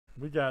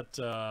We got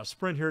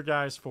sprint here,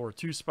 guys, for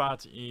 2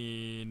 spots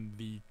in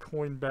the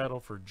coin battle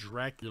for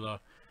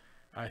Dracula.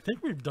 I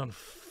think we've done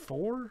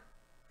 4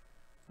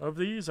 of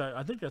these.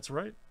 I think that's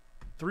right.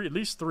 3, at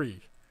least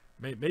 3.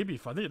 Maybe,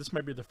 I think this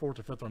might be the 4th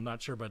or 5th one, I'm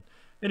not sure. But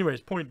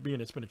anyways, point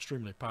being, it's been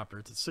extremely popular.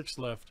 It's at 6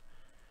 left,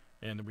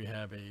 and we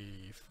have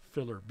a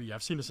filler B.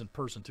 I've seen this in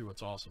person, too.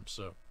 It's awesome.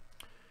 So,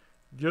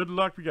 good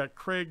luck. We got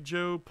Craig,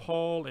 Joe,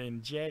 Paul,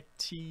 and Jack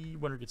T.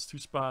 Winner gets 2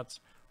 spots.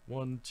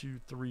 1,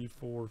 2, 3,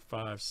 4,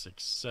 5,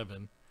 6,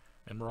 7.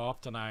 And we're off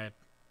tonight.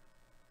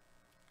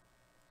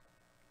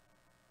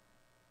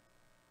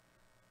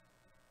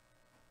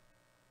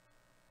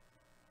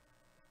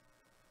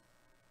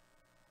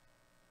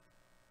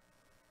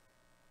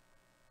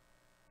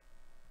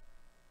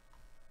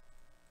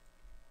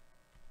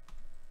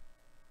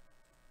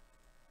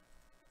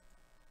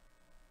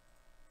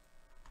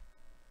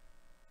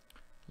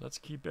 Let's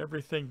keep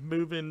everything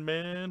moving,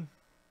 man.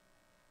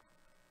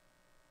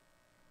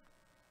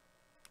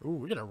 Ooh,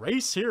 we got a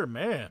race here,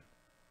 man.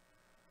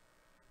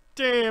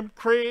 Damn,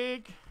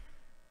 Craig.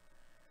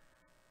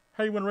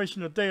 How you want to race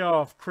your day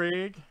off,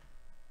 Craig?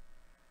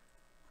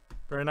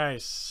 Very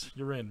nice.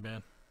 You're in,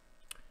 man.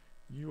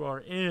 You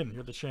are in.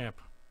 You're the champ.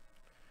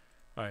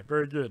 All right,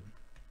 very good.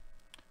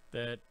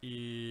 That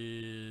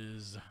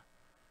is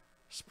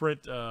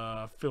sprint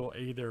fill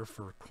A there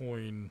for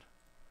coin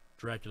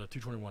Dracula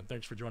 221.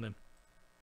 Thanks for joining.